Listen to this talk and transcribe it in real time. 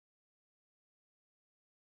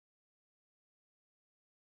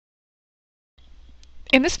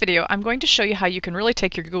In this video, I'm going to show you how you can really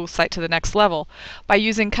take your Google site to the next level by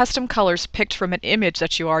using custom colors picked from an image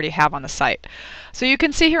that you already have on the site. So you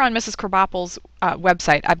can see here on Mrs. Krabappel's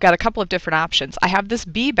website, I've got a couple of different options. I have this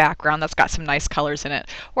bee background that's got some nice colors in it,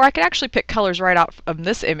 or I could actually pick colors right out of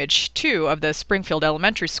this image too of the Springfield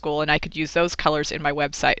Elementary School, and I could use those colors in my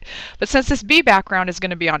website. But since this bee background is going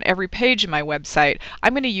to be on every page in my website,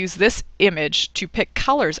 I'm going to use this image to pick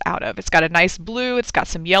colors out of. It's got a nice blue, it's got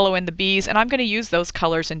some yellow in the bees, and I'm going to use those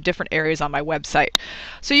colors in different areas on my website.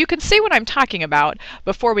 So you can see what I'm talking about.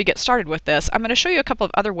 Before we get started with this, I'm going to show you a couple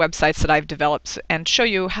of other websites that I've developed and show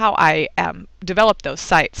you how I developed those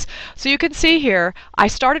sites. So you can see here, I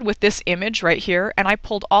started with this image right here, and I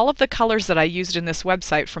pulled all of the colors that I used in this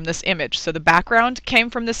website from this image. So the background came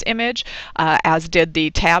from this image, as did the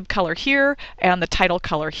tab color here and the title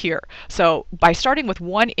color here. So by starting with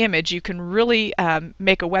one image, you can really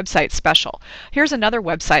make a website special. Here's another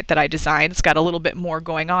website that I designed. It's got a little bit more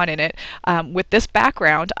going on in it. With this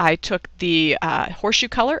background, I took the horseshoe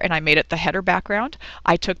color and I made it the header background.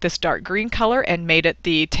 I took this dark green color and made it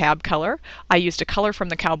the tab color. I used a color from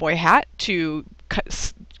the cowboy hat to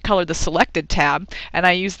color the selected tab, and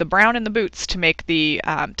I used the brown in the boots to make the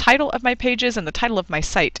title of my pages and the title of my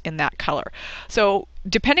site in that color. So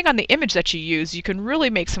depending on the image that you use, you can really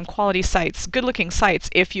make some quality sites, good looking sites,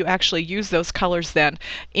 if you actually use those colors then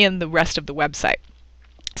in the rest of the website.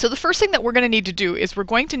 So the first thing that we're going to need to do is we're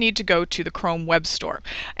going to need to go to the Chrome Web Store,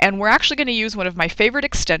 and we're actually going to use one of my favorite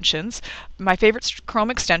extensions, my favorite Chrome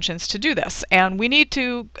extensions to do this. And we need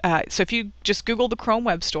to, so if you just Google the Chrome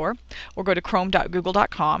Web Store or go to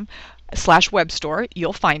chrome.google.com/web store,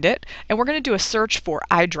 you'll find it, and we're going to do a search for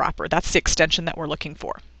eyedropper. That's the extension that we're looking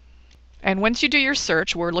for. And once you do your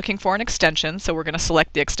search, we're looking for an extension, so we're going to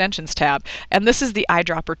select the Extensions tab. And this is the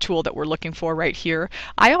eyedropper tool that we're looking for right here.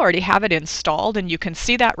 I already have it installed, and you can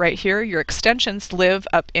see that right here. Your extensions live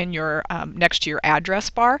up in your next to your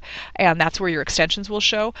address bar, and that's where your extensions will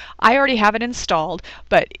show. I already have it installed,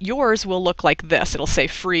 but yours will look like this. It'll say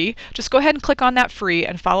free. Just go ahead and click on that free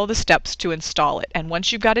and follow the steps to install it. And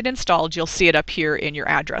once you've got it installed, you'll see it up here in your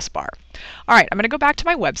address bar. All right, I'm going to go back to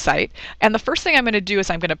my website, and the first thing I'm going to do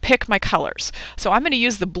is I'm going to pick my colors. So I'm going to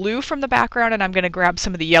use the blue from the background, and I'm going to grab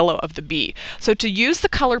some of the yellow of the bee. So to use the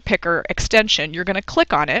color picker extension, you're going to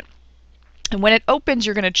click on it, and when it opens,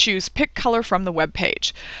 you're going to choose Pick Color from the web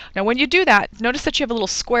page. Now when you do that, notice that you have a little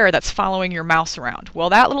square that's following your mouse around. Well,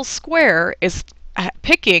 that little square is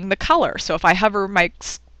picking the color. So if I hover my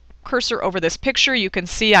cursor over this picture, you can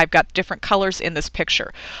see I've got different colors in this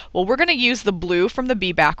picture. Well, we're going to use the blue from the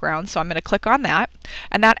bee background, so I'm going to click on that,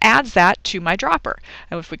 and that adds that to my dropper.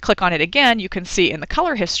 And if we click on it again, you can see in the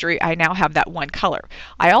color history I now have that one color.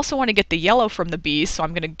 I also want to get the yellow from the bees, so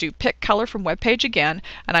I'm going to do Pick Color from web page again,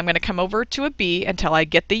 and I'm going to come over to a bee until I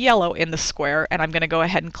get the yellow in the square, and I'm going to go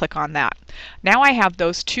ahead and click on that. Now I have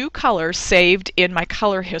those two colors saved in my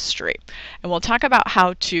color history, and we'll talk about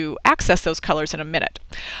how to access those colors in a minute.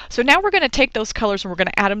 So now we're going to take those colors and we're going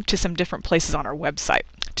to add them to some different places on our website.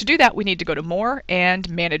 To do that, we need to go to More and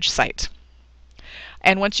Manage Site.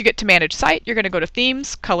 And once you get to Manage Site, you're going to go to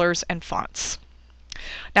Themes, Colors, and Fonts.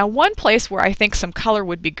 Now one place where I think some color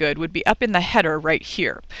would be good would be up in the header right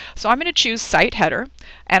here. So I'm going to choose Site Header,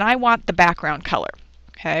 and I want the background color.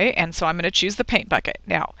 Okay, and so I'm going to choose the paint bucket.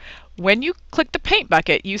 Now, when you click the paint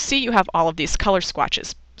bucket, you see you have all of these color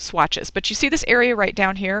swatches. But you see this area right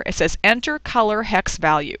down here? It says Enter Color Hex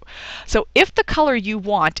Value. So if the color you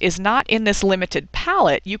want is not in this limited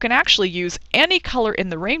palette, you can actually use any color in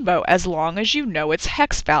the rainbow as long as you know its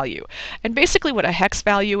hex value. And basically what a hex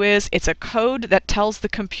value is, it's a code that tells the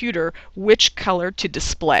computer which color to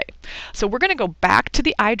display. So we're going to go back to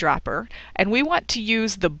the eyedropper, and we want to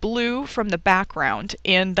use the blue from the background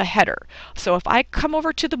in the header. So if I come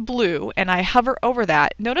over to the blue and I hover over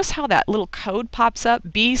that, notice how that little code pops up,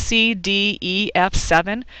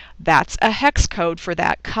 BCDEF7, that's a hex code for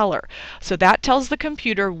that color. So that tells the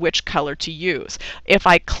computer which color to use. If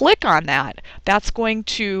I click on that, that's going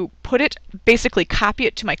to put it, basically copy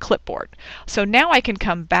it to my clipboard. So now I can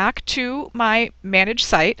come back to my Manage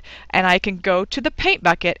Site, and I can go to the paint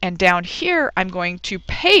bucket, and down here I'm going to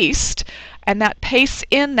paste, and that pastes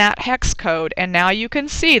in that hex code, and now you can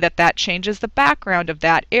see that that changes the background of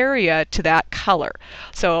that area to that color.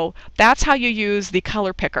 So that's how you use the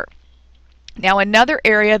color picker. Now another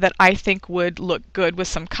area that I think would look good with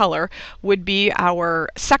some color would be our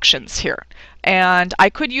sections here. And I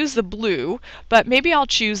could use the blue, but maybe I'll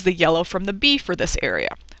choose the yellow from the bee for this area.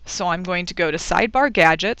 So I'm going to go to Sidebar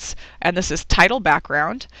Gadgets, and this is Title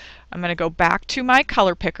Background. I'm going to go back to my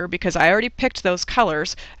color picker because I already picked those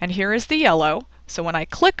colors, and here is the yellow. So when I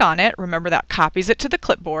click on it, remember that copies it to the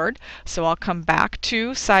clipboard. So I'll come back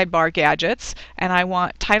to Sidebar Gadgets, and I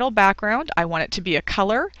want Title Background. I want it to be a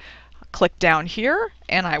color. Click down here,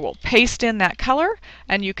 and I will paste in that color,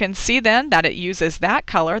 and you can see then that it uses that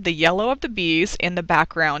color, the yellow of the bees, in the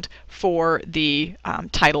background for the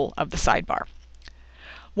title of the sidebar.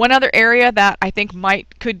 One other area that I think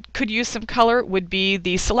could use some color would be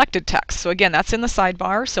the selected text. So again, that's in the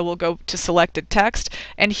sidebar, so we'll go to selected text.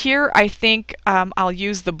 And here I think I'll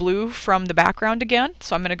use the blue from the background again.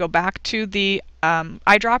 So I'm going to go back to the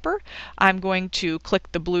eyedropper. I'm going to click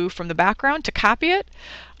the blue from the background to copy it.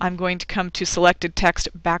 I'm going to come to selected text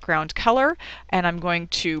background color, and I'm going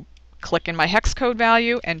to click in my hex code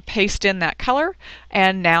value and paste in that color,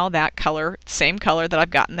 and now that color, same color that I've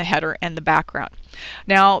got in the header and the background.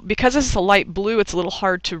 Now, because this is a light blue, it's a little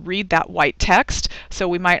hard to read that white text, so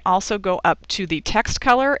we might also go up to the text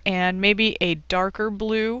color and maybe a darker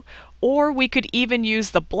blue, or we could even use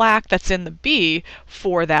the black that's in the B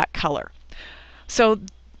for that color. So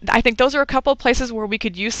I think those are a couple of places where we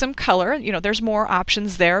could use some color. You know, there's more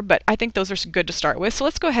options there, but I think those are good to start with. So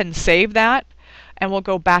let's go ahead and save that, and we'll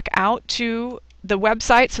go back out to the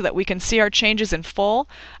website so that we can see our changes in full.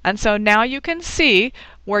 And so now you can see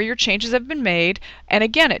where your changes have been made. And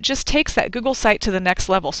again, it just takes that Google site to the next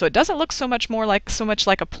level. So it doesn't look so much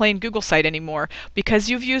like a plain Google site anymore, because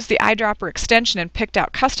you've used the eyedropper extension and picked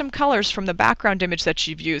out custom colors from the background image that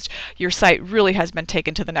you've used. Your site really has been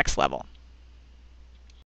taken to the next level.